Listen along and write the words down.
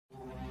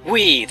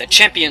We, the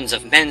champions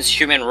of men's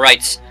human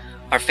rights,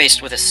 are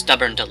faced with a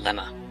stubborn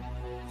dilemma.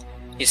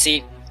 You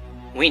see,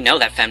 we know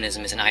that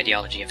feminism is an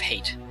ideology of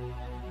hate,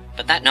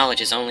 but that knowledge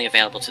is only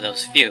available to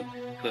those few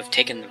who have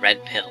taken the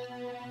red pill.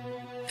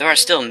 There are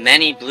still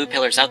many blue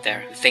pillars out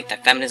there who think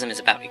that feminism is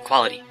about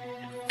equality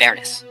and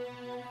fairness,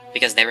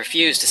 because they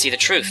refuse to see the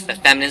truth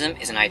that feminism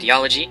is an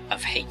ideology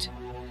of hate.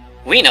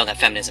 We know that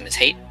feminism is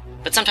hate,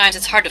 but sometimes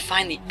it's hard to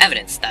find the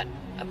evidence that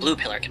a blue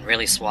pillar can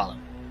really swallow.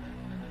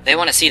 They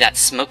want to see that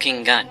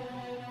smoking gun.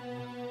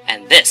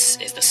 And this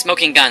is the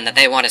smoking gun that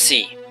they want to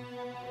see.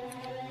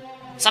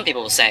 Some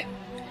people will say,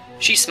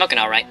 she's smoking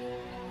alright,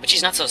 but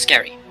she's not so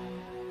scary.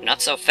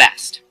 Not so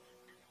fast.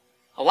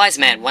 A wise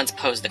man once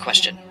posed the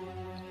question,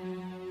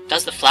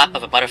 does the flap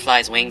of a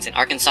butterfly's wings in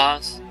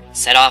Arkansas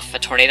set off a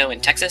tornado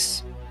in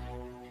Texas?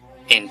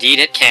 Indeed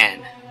it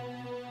can.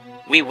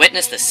 We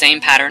witness the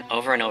same pattern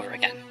over and over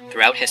again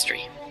throughout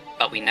history,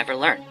 but we never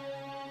learn.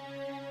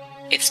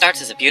 It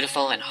starts as a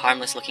beautiful and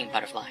harmless-looking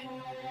butterfly,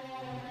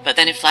 but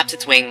then it flaps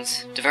its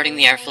wings, diverting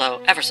the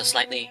airflow ever so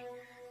slightly,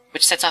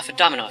 which sets off a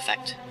domino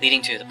effect,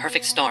 leading to the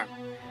perfect storm,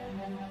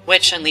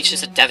 which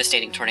unleashes a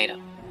devastating tornado,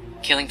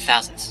 killing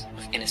thousands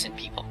of innocent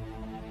people.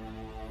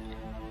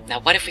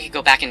 Now what if we could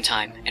go back in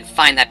time and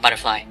find that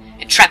butterfly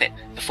and trap it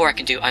before it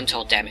can do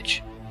untold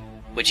damage?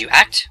 Would you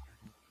act,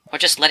 or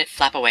just let it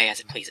flap away as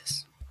it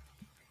pleases?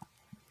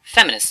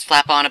 Feminists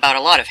flap on about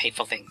a lot of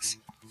hateful things,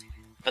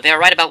 but they are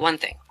right about one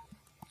thing.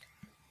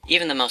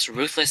 Even the most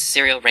ruthless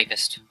serial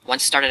rapist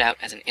once started out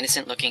as an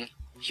innocent-looking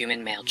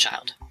human male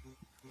child.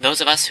 Those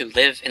of us who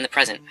live in the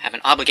present have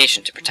an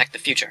obligation to protect the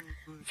future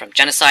from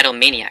genocidal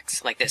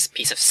maniacs like this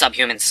piece of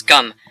subhuman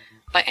scum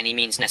by any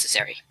means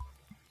necessary.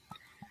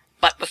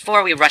 But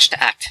before we rush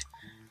to act,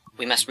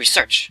 we must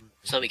research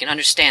so that we can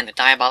understand the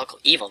diabolical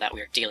evil that we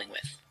are dealing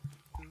with.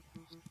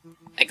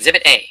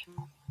 Exhibit A.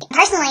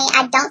 Personally,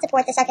 I don't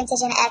support the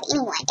circumcision of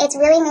anyone. It's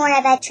really more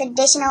of a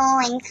traditional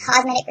and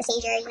cosmetic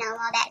procedure,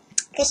 all that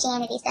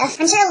Christianity stuff.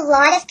 I'm sure a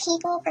lot of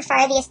people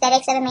prefer the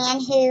aesthetics of a man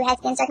who has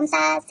been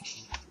circumcised,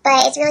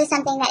 but it's really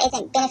something that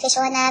isn't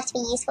beneficial enough to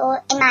be useful,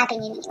 in my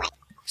opinion anyway.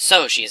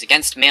 So she is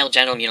against male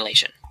genital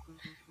mutilation.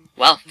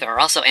 Well, there are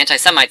also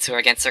anti-Semites who are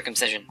against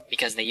circumcision,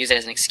 because they use it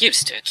as an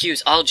excuse to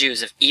accuse all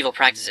Jews of evil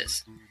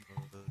practices.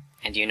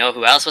 And do you know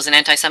who else was an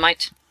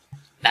anti-Semite?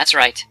 That's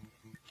right.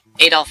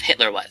 Adolf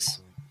Hitler was.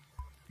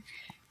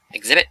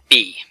 Exhibit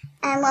B.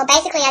 Well,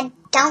 basically, I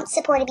don't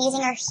support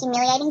abusing or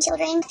humiliating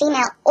children,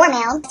 female or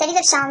male. Studies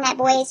have shown that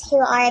boys who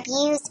are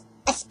abused,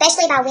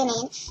 especially by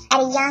women,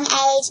 at a young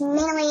age,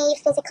 mentally,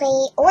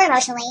 physically, or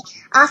emotionally,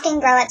 often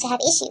grow up to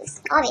have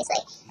issues, obviously.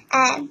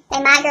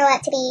 They might grow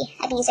up to be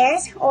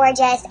abusers, or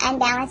just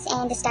unbalanced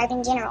and disturbed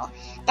in general.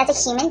 That's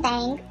a human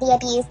thing. The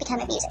abused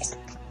become abusers.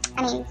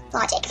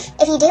 Logic.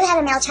 If you do have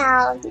a male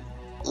child,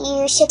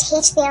 you should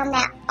teach them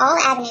that all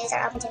avenues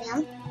are open to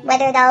them.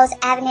 Whether those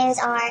avenues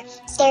are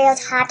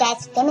stereotyped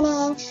as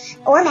feminine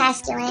or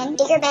masculine,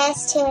 do your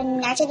best to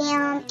nurture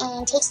them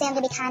and teach them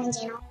to be kind and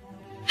gentle.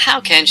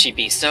 How can she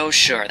be so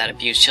sure that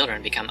abused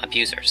children become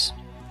abusers?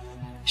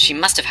 She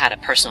must have had a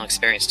personal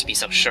experience to be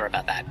so sure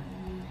about that.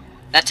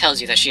 That tells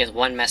you that she is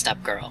one messed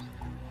up girl.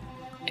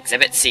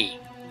 Exhibit C.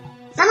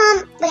 My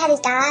mom would have these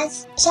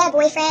guys. She had a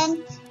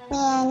boyfriend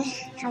when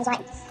I was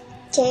like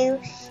 2,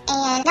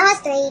 and now I was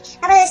 3,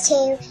 my brother was 2,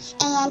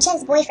 and she had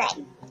this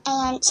boyfriend.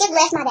 And she had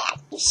left my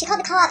dad. She called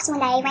the cops one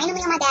day,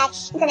 randomly on my dad,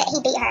 and said that he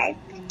beat her.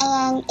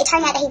 And it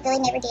turned out that he really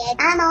never did.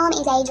 My mom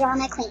is a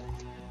drama queen.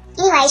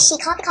 Anyway, she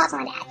called the cops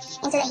on my dad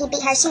and said that he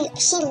beat her.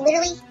 She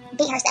literally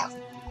beat herself.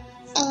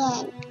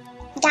 And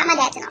got my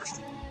dad sent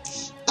off.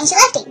 And she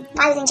left him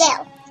while he was in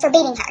jail for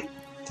beating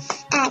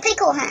her. Pretty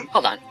cool, huh?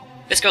 Hold on.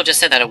 This girl just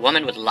said that a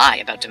woman would lie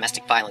about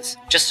domestic violence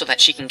just so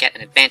that she can get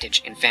an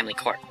advantage in family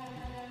court.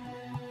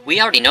 We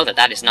already know that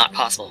that is not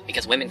possible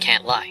because women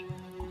can't lie.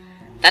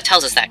 That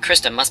tells us that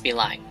Krista must be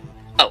lying.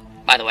 Oh,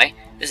 by the way,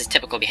 this is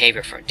typical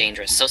behavior for a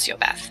dangerous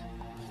sociopath.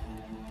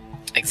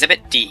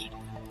 Exhibit D.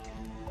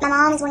 My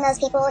mom is one of those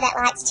people that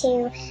likes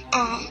to,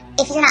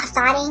 if you're not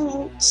fighting,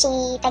 then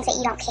she thinks that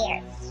you don't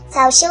care.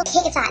 So she'll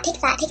pick a fight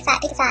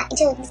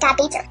until this guy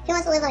beats her. Who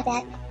wants to live like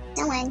that?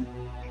 No one.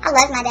 I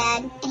loved my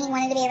dad, and he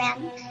wanted to be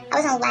around. I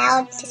wasn't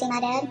allowed to see my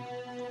dad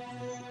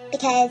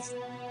because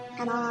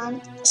my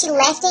mom, she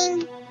left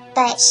him,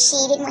 but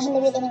she didn't want him to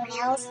be with anyone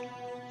else.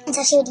 And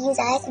so she would use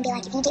us and be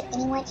like, if you get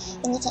anyone,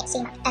 then you can't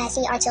see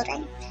our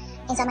children.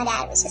 And so my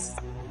dad was just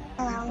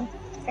alone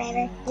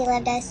forever. He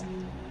loved us.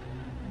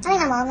 I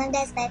think my mom loved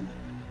us, but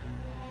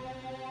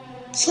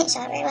she didn't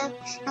show it very well.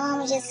 My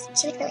mom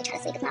she would really try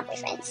to sleep with my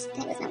boyfriends,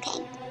 and it wasn't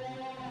okay.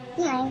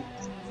 Anyway,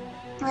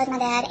 I loved my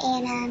dad,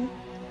 and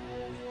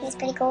he was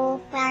pretty cool.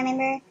 Well, I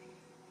remember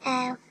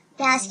when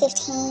I was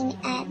 15,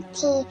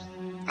 he,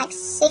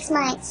 6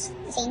 months,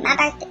 his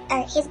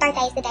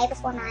birthday is the day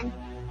before mine.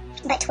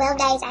 But 12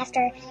 days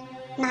after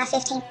my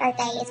 15th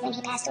birthday is when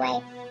he passed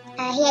away.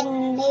 He had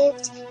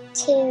moved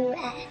to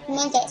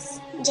Memphis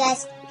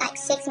just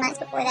 6 months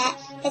before that.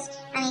 Because,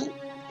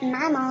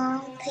 my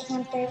mom put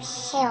him through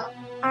hell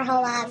our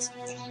whole lives,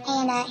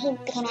 and he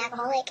became an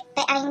alcoholic.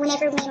 But I mean,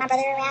 whenever me and my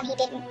brother were around, he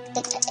didn't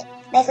touch it.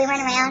 But if we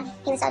weren't around,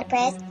 he was so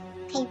depressed.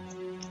 He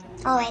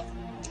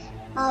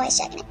always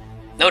checking it.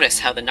 Notice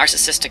how the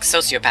narcissistic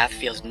sociopath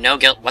feels no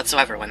guilt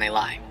whatsoever when they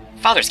lie.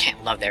 Fathers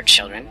can't love their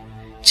children.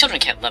 Children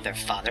can't love their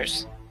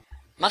fathers.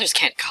 Mothers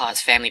can't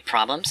cause family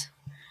problems.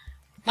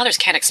 Mothers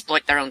can't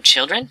exploit their own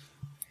children.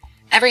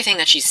 Everything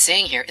that she's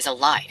saying here is a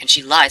lie, and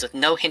she lies with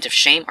no hint of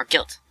shame or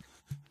guilt.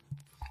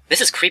 This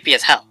is creepy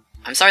as hell.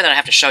 I'm sorry that I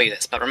have to show you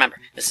this, but remember,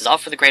 this is all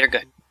for the greater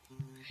good.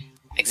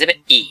 Exhibit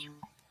E.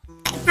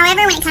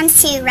 However, when it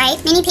comes to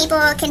rape, many people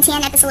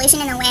contend that the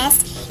solution in the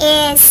West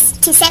is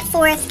to set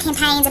forth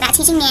campaigns about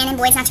teaching men and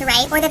boys not to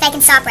rape, or that they can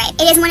stop rape.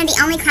 It is one of the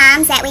only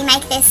crimes that we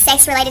make this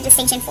sex-related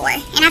distinction for,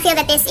 and I feel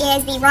that this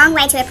is the wrong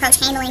way to approach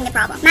handling the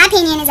problem. My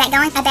opinion is that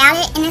going about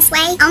it in this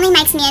way only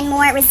makes men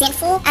more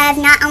resentful of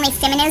not only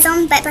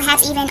feminism, but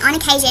perhaps even, on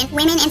occasion,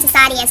 women in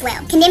society as well.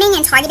 Condemning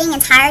and targeting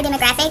entire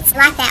demographics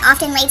like that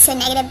often leads to a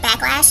negative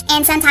backlash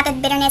and some type of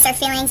bitterness or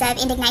feelings of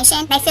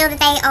indignation. They feel that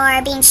they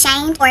are being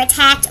shamed or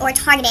attacked or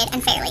targeted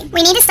unfairly.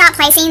 We need to stop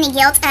placing the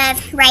guilt of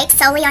rape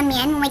solely on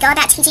men when we go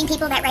about teaching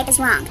people that rape is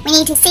wrong. We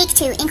need to seek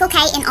to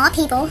inculcate in all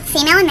people,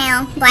 female and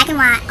male, black and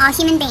white, all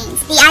human beings,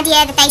 the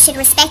idea that they should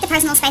respect the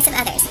personal space of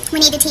others.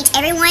 We need to teach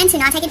everyone to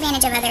not take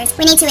advantage of others.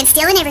 We need to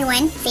instill in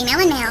everyone, female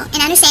and male,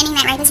 an understanding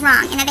that rape is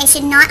wrong and that they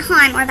should not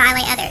harm or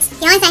violate others.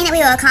 The only thing that we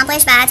will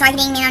accomplish by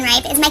targeting men on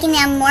rape is making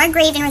them more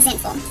aggrieved and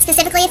resentful,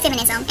 specifically of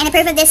feminism, and the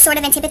proof of this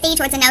sort of antipathy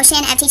towards the notion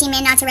of teaching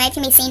men not to rape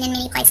can be seen in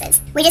many places.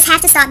 We just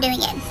have to stop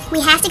doing it. We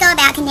have to go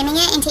about condemning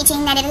it and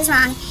teaching that it is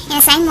wrong in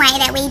the same way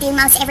that we do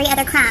most every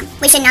other crime.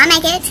 We should not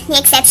make it the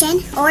exception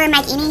or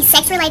make any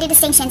sex-related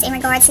distinctions in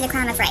regards to the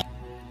crime of rape.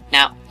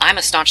 Now, I'm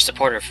a staunch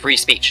supporter of free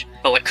speech,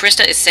 but what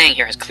Krista is saying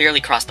here has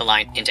clearly crossed the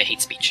line into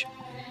hate speech.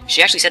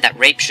 She actually said that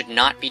rape should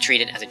not be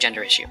treated as a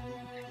gender issue.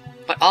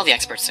 But all the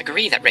experts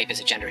agree that rape is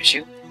a gender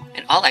issue,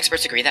 and all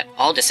experts agree that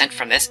all dissent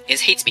from this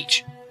is hate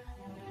speech.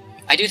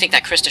 I do think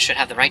that Krista should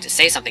have the right to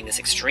say something this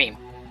extreme,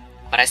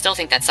 but I still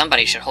think that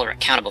somebody should hold her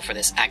accountable for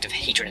this act of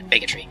hatred and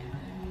bigotry,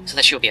 so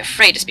that she will be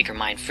afraid to speak her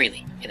mind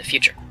freely in the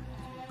future.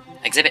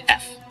 Exhibit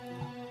F.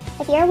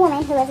 If you're a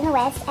woman who lives in the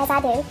West, as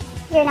I do,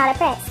 you're not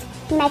oppressed.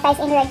 You may face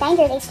indirect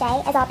dangers each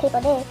day, as all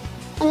people do,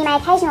 and you may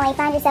occasionally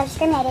find yourself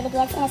discriminated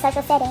against in a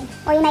social setting,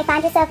 or you may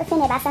find yourself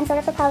offended by some sort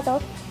of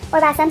proposal,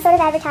 or by some sort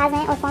of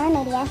advertisement or form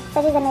of media,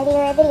 such as a movie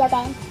or a video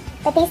game.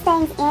 But these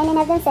things in and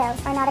of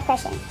themselves are not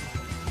oppression.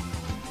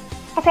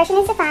 Oppression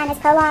is defined as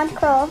prolonged,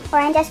 cruel, or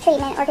unjust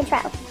treatment or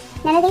control.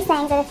 None of these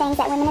things are the things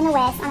that women in the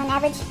West on an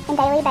average and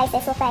daily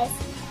basis will face.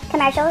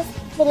 Commercials,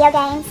 video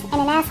games,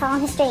 and an asshole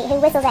on the street who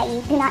whistles at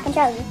you do not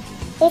control you.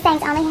 These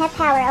things only have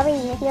power over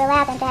you if you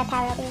allow them to have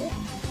power over you.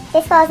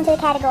 This falls into the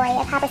category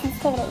of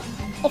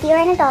hypersensitivity. If you are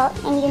an adult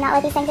and you do not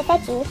let these things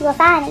affect you, you will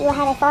find that you will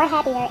have a far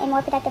happier and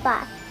more productive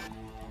life.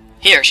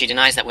 Here, she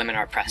denies that women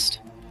are oppressed.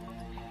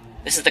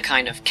 This is the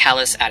kind of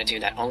callous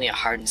attitude that only a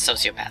hardened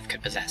sociopath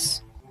could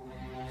possess.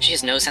 She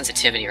has no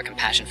sensitivity or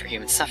compassion for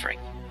human suffering.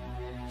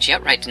 She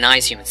outright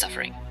denies human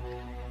suffering.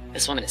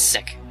 This woman is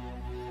sick.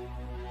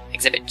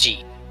 Exhibit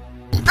G.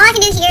 All I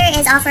can do here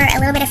is offer a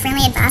little bit of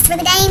friendly advice for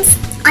the dames.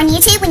 On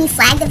YouTube, when you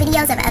flag the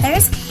videos of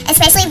others,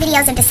 especially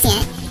videos of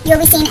dissent, you'll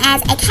be seen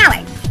as a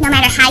coward, no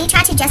matter how you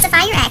try to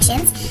justify your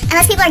actions,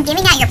 unless people are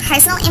giving out your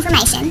personal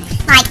information,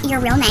 like your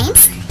real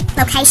names,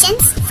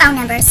 locations, phone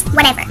numbers,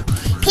 whatever.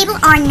 People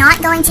are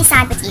not going to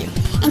side with you.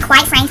 And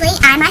quite frankly,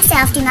 I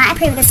myself do not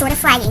approve of the sort of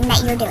flagging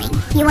that you're doing.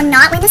 You will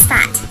not win this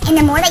fight, and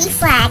the more that you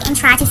flag and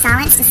try to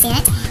silence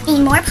dissent, the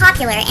more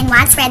popular and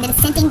widespread the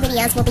dissenting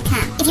videos will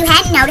become. If you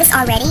hadn't noticed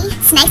already,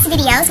 Snake's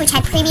videos, which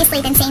had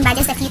previously been seen by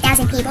just a few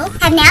thousand people,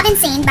 have now been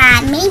seen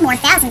by many more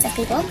thousands of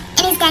people,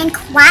 and he's gained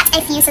quite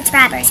a few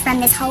subscribers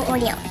from this whole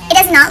ordeal. It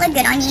does not look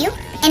good on you,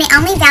 and it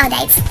only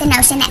validates the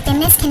notion that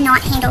feminists cannot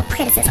handle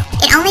criticism.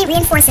 It only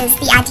reinforces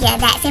the idea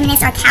that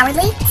feminists are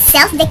cowardly,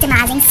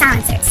 self-victimizing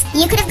silencers.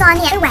 You could have gone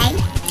the other way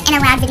and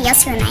allowed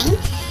videos to remain,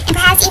 and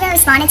perhaps even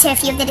responded to a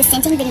few of the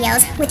dissenting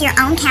videos with your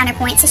own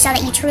counterpoints to show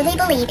that you truly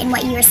believe in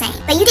what you were saying.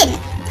 But you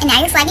didn't, and now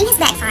your flagging has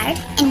backfired,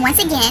 and once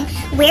again,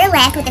 we're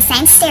left with the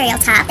same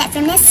stereotype that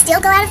feminists still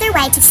go out of their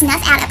way to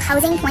snuff out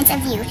opposing points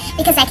of view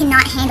because they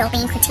cannot handle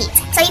being critiqued.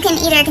 So you can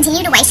either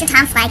continue to waste your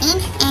time flagging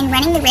and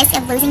running the risk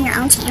of losing your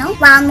own channel,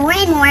 while more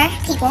and more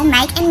people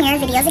make and mirror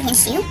videos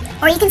against you,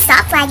 or you can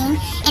stop flagging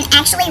and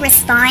actually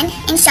respond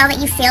and show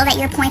that you feel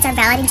that your points are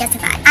valid and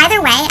justified.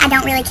 Either way, I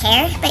don't really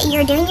care, but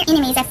you're doing your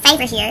enemies a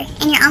favor here,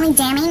 and you're only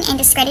damning and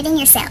discrediting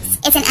yourselves.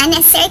 It's an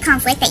unnecessary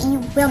conflict that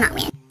you will not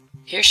win.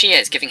 Here she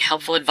is, giving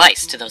helpful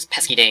advice to those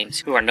pesky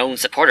dames who are known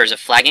supporters of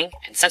flagging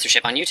and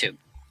censorship on YouTube.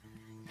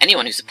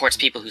 Anyone who supports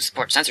people who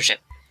support censorship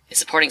is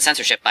supporting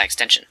censorship by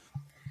extension.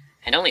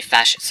 And only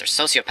fascists or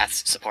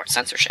sociopaths support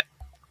censorship.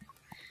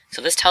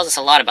 So this tells us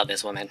a lot about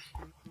this woman.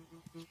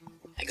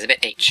 Exhibit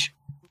H.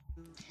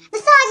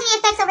 Misogyny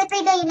affects over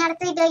 3 billion out of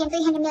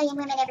 3,300,000,000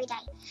 women every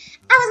day.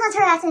 I was once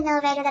harassed in an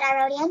elevator that I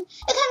rode in.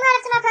 It came right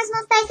up to my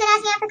personal space and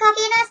asked me out for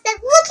coffee, and I said,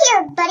 "Look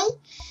here, buddy.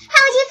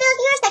 How would you feel if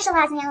you were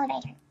sexualized in an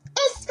elevator?"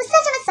 was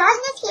such a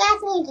misogynist, he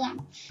asked me again.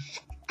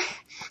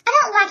 I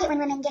don't like it when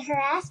women get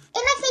harassed.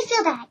 It makes me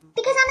feel bad,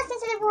 because I'm a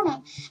sensitive woman,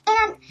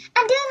 and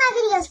I'm doing my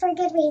videos for a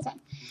good reason.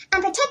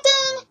 I'm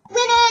protecting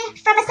women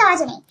from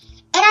misogyny,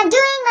 and I'm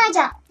doing my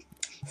job.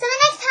 So the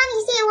next time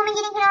you see a woman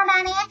getting hit on by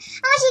a man,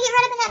 I want you to get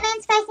right up in that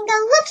man's face and go,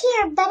 look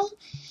here, buddy.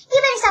 You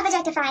better stop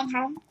objectifying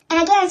her, and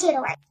I guarantee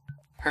it'll work.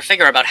 Her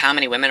figure about how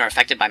many women are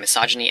affected by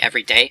misogyny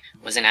every day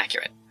was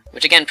inaccurate,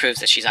 which again proves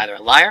that she's either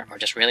a liar or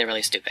just really,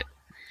 really stupid.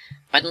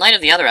 But in light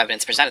of the other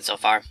evidence presented so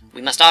far,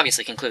 we must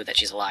obviously conclude that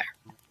she's a liar.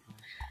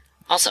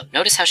 Also,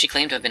 notice how she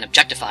claimed to have been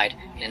objectified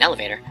in an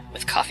elevator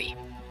with coffee.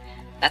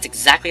 That's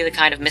exactly the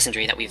kind of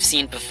misandry that we've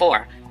seen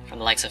before from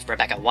the likes of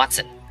Rebecca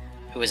Watson,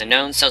 who is a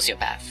known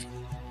sociopath.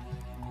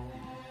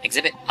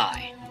 Exhibit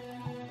I.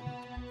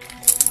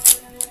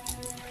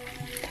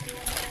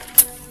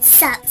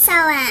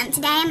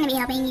 Today I'm going to be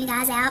helping you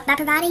guys out by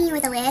providing you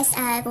with a list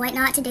of what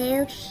not to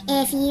do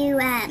if you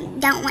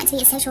don't want to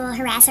be a sexual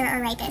harasser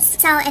or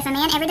rapist. So if a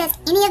man ever does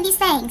any of these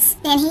things,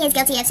 then he is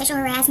guilty of sexual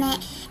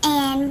harassment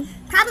and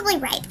probably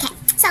rape. Okay,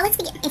 so let's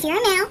begin. If you're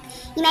a male,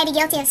 you may be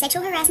guilty of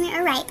sexual harassment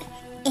or rape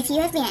if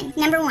you have been,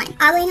 number 1,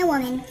 ogling a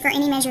woman for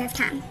any measure of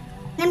time.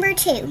 Number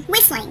 2,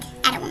 whistling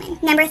at a woman.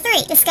 Number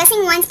 3,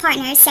 discussing one's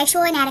partner's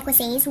sexual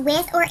inadequacies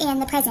with or in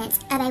the presence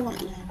of a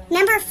woman.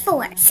 Number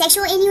 4,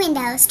 sexual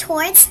innuendos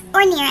towards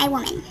or near a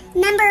woman.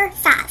 Number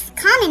 5,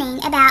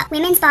 commenting about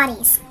women's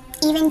bodies,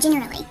 even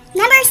generally.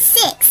 Number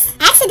 6,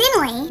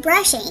 accidentally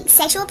brushing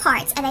sexual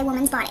parts of a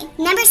woman's body.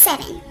 Number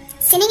 7,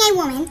 sending a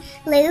woman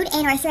lewd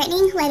and or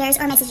threatening letters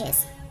or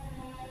messages.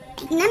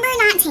 Number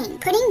 19,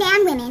 putting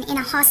down women in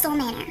a hostile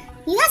manner.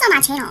 You guys on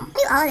my channel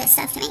do all of this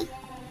stuff to me.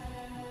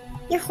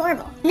 You're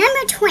horrible.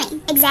 Number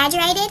 20,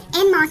 exaggerated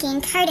and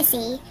mocking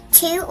courtesy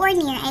to or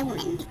near a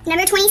woman.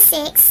 Number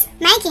 26,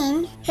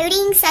 making,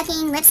 hooting,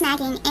 sucking, lip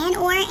smacking, and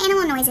or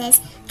animal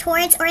noises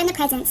towards or in the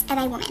presence of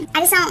a woman.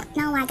 I just don't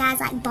know why guys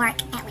like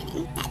bark at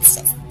women. That's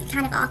just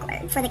kind of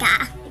awkward for the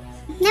guy.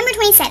 Number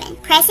 27,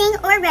 pressing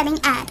or rubbing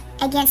up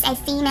against a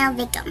female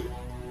victim.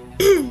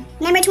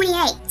 Number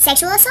 28,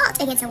 sexual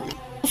assault against a woman.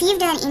 If you've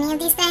done any of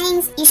these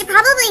things, you should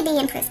probably be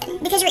in prison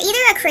because you're either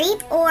a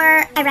creep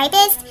or a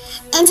rapist,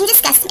 and you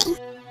disgust me.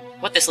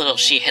 What this little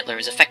she-Hitler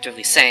is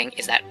effectively saying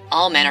is that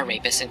all men are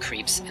rapists and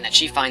creeps, and that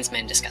she finds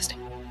men disgusting.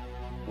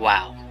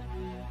 Wow.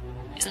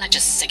 Isn't that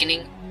just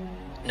sickening?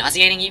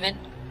 Nauseating even?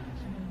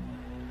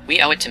 We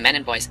owe it to men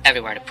and boys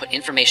everywhere to put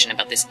information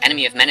about this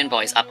enemy of men and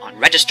boys up on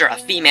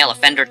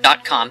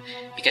registerafemaleuoffender.com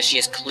because she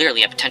is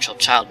clearly a potential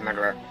child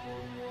murderer.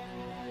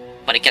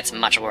 But it gets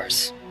much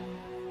worse.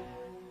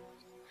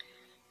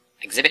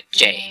 Exhibit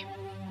J.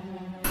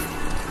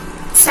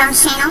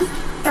 Stone's channel,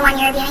 the one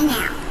you're viewing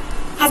now,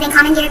 has been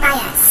commandeered by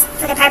us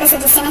for the purpose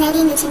of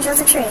disseminating the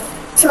tendrils of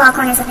truth to all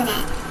corners of the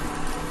net.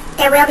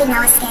 There will be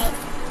no escape.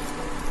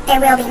 There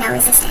will be no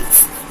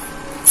resistance.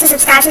 So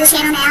subscribe to the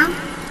channel now,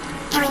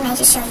 and we may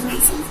just show you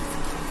mercy.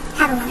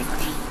 Have a wonderful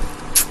day.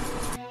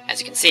 As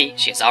you can see,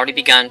 she has already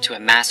begun to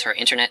amass her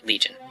internet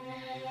legion.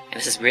 And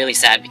this is really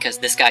sad because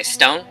this guy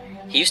Stone,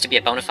 he used to be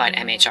a bona fide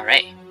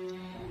MHRA.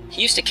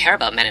 He used to care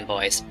about men and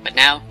boys, but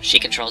now she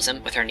controls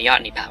him with her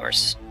neoteny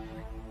powers.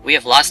 We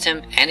have lost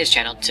him and his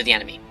channel to the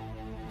enemy.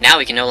 Now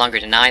we can no longer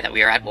deny that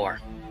we are at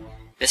war.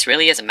 This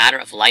really is a matter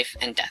of life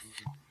and death.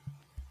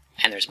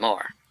 And there's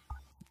more.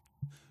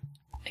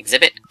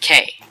 Exhibit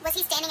K. Was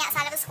he standing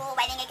outside of a school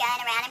waving a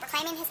gun around and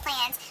proclaiming his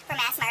plans for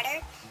mass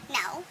murder?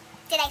 No.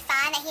 Did they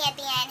find that he had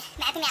been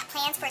mapping out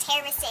plans for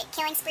terroristic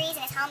killing sprees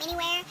in his home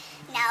anywhere?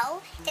 No.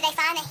 Did they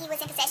find that he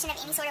was in possession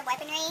of any sort of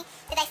weaponry?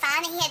 Did they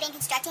find that he had been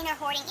constructing or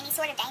hoarding any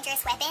sort of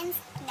dangerous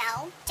weapons?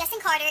 No. Justin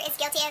Carter is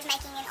guilty of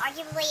making an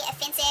arguably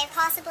offensive,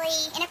 possibly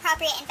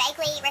inappropriate, and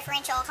vaguely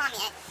referential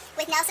comment,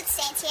 with no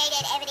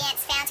substantiated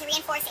evidence found to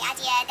reinforce the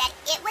idea that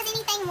it was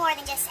anything more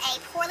than just a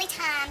poorly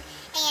timed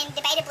and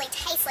debatably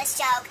tasteless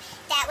joke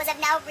that was of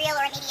no real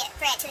or immediate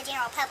threat to the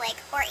general public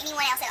or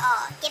anyone else at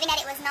all, given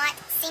that it was not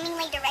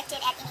seemingly directed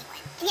at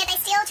anyone. And yet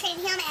they still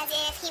treated him as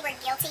if he were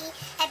guilty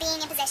of being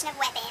in possession of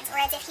weapons, or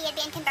as if he had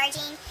been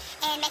converging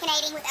and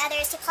machinating with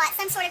others to plot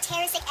some sort of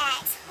terroristic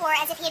act, or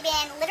as if he had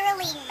been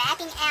literally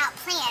mapping out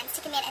plans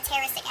to commit a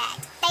terroristic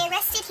act. They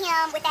arrested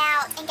him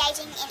without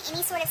engaging in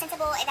any sort of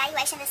sensible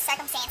evaluation of the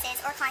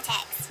circumstances or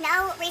context.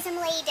 No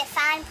reasonably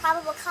defined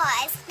probable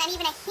cause, not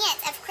even a hint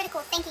of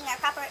critical thinking or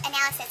proper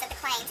analysis of the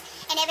claims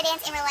and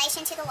evidence in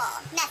relation to the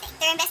law. Nothing.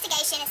 Their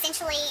investigation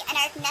essentially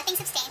unearthed nothing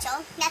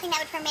substantial, nothing that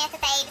would permit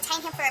that they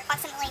detain him for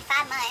approximately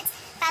 5 months.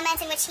 5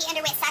 months in which he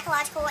underwent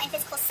psychological and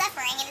physical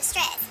suffering and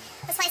distress,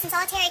 was placed in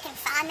solitary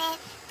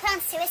confinement, put on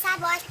suicide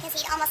watch because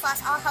he'd almost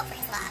lost all hope for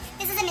his life.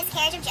 This is a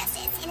miscarriage of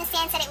justice, in the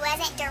sense that it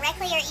wasn't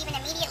directly or even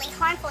immediately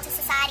harmful to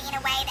society in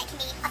a way that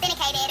can be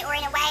authenticated, or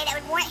in a way that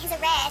would warrant his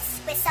arrest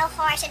with so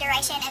harsh a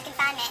duration of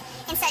confinement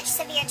and such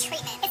severe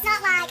treatment. It's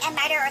not like a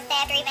murder or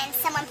theft or even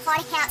someone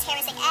plotting out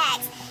terroristic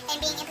acts and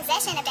being in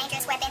possession of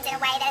dangerous weapons in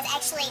a way that is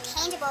actually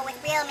tangible with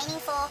real,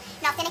 meaningful,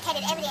 and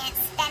authenticated evidence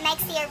that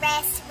makes the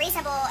arrest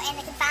reasonable and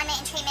the confinement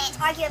and treatment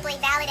arguably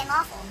valid and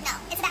lawful. No,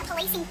 it's about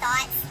policing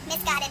thoughts,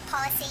 misguided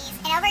policies,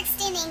 and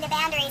overextending the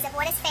boundaries of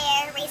what is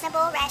fair,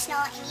 reasonable,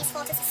 rational, and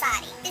useful to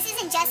society. This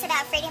isn't just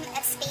about freedom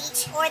of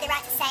speech or the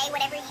right to say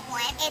whatever you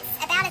want. It's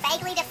about a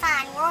vaguely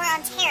defined war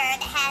on terror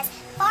that has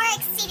far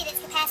exceeded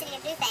its capacity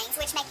to do things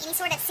which make any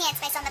sort of sense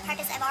based on the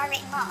purpose of our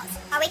written laws.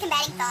 Are we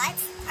combating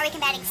thoughts? Are we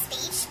combating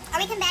speech?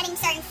 Are we combating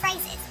certain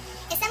phrases?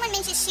 If someone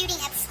mentions shooting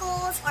up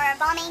schools or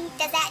bombing,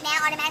 does that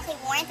now automatically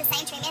warrant the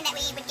same treatment that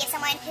we would give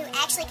someone who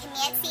actually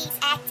commits these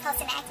acts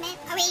post-enactment?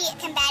 Are we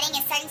combating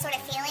a certain sort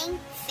of feeling?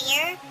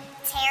 Fear?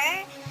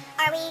 Terror?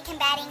 Are we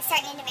combating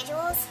certain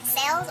individuals,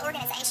 cells,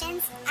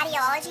 organizations,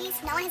 ideologies?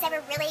 No one has ever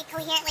really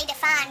coherently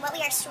defined what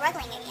we are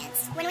struggling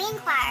against. When we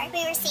inquire,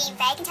 we receive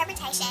vague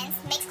interpretations,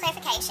 mixed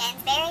clarifications,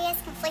 various,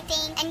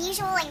 conflicting,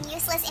 unusual, and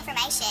useless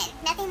information.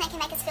 Nothing that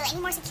can make us feel any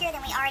more secure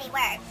than we already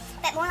were,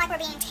 but more like we're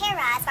being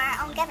terrorized by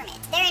our own government.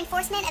 Their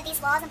enforcement of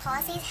these laws and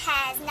policies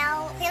has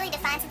no clearly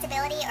defined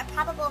sensibility or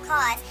probable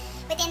cause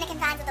within the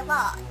confines of the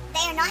law.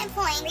 They are not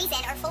employing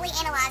reason or fully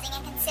analyzing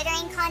and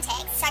considering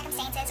context,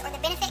 circumstances, or the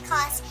benefit,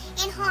 cost,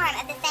 and harm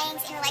of the things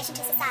in relation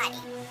to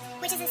society,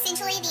 which is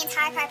essentially the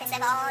entire purpose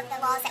of all the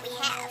laws that we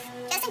have.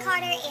 Justin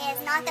Carter is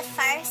not the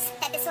first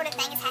that this sort of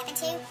thing has happened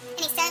to, and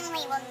he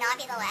certainly will not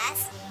be the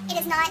last. It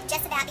is not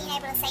just about being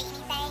able to say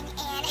anything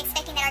and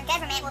expecting that our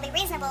government will be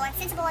reasonable and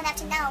sensible enough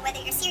to know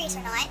whether you're serious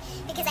or not,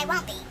 because they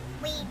won't be.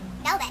 We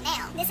know that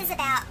now. This is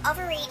about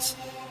overreach,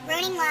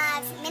 ruining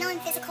lives, mental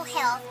and physical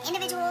health,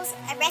 individuals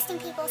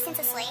arresting people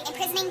senselessly,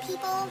 imprisoning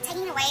people,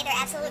 taking away their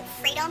absolute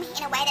freedom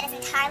in a way that is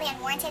entirely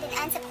unwarranted and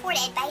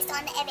unsupported based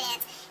on the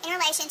evidence in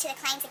relation to the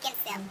claims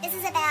against them. This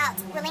is about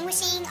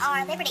relinquishing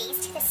our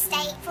liberties to the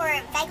state for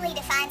vaguely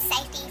defined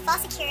safety,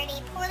 false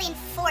security, poorly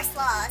enforced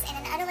laws, and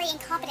an utterly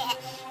incompetent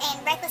and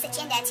reckless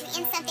agenda to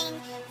end something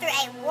through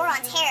a war on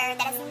terror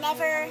that has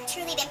never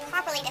truly been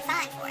properly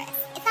defined for us.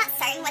 It's not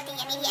certain what the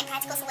immediate and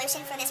practical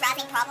solution for this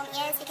rising problem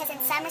is, because in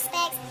some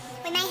respects,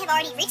 we may have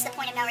already reached the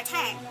point of no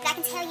return, but I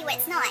can tell you what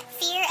it's not.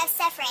 Fear of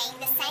suffering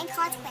the same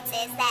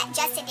consequences that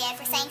Justin did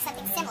for saying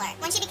something similar.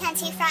 Once you become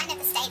too frightened of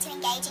the state to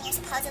engage in your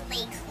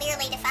supposedly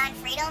clearly defined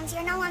freedoms,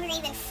 you're no longer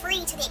even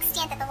free to the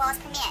extent that the laws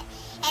permit,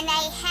 and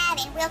they have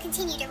and will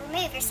continue to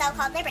remove your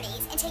so-called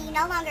liberties until you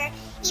no longer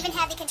even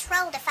have the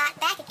control to fight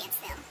back against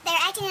them.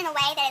 They're acting in a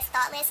way that is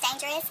thoughtless,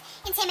 dangerous,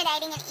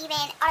 intimidating, and even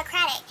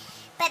autocratic,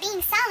 but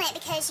being silent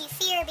because you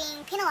fear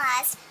being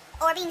penalized,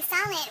 or being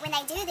silent when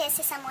they do this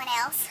to someone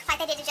else, like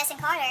they did to Justin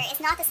Carter,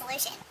 is not the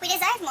solution. We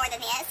deserve more than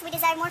this. We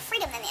deserve more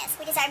freedom than this.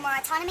 We deserve more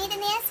autonomy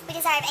than this. We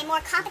deserve a more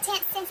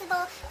competent,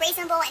 sensible,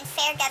 reasonable, and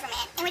fair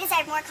government. And we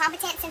deserve more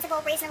competent, sensible,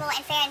 reasonable,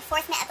 and fair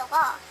enforcement of the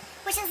law,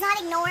 which does not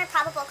ignore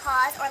probable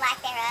cause or lack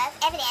thereof,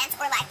 evidence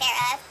or lack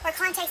thereof, or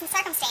context and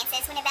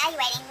circumstances when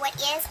evaluating what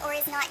is or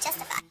is not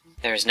justified.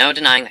 There is no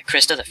denying that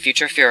Krista, the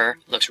future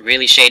Führer, looks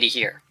really shady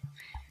here.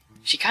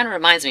 She kind of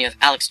reminds me of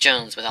Alex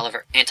Jones with all of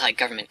her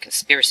anti-government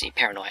conspiracy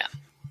paranoia.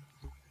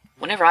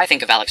 Whenever I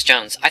think of Alex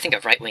Jones, I think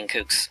of right-wing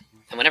kooks.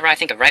 And whenever I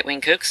think of right-wing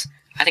kooks,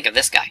 I think of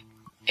this guy,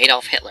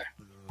 Adolf Hitler.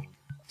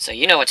 So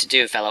you know what to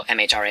do, fellow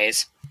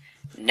MHRAs.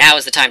 Now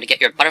is the time to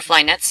get your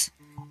butterfly nets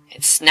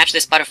and snatch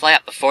this butterfly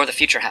up before the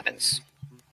future happens.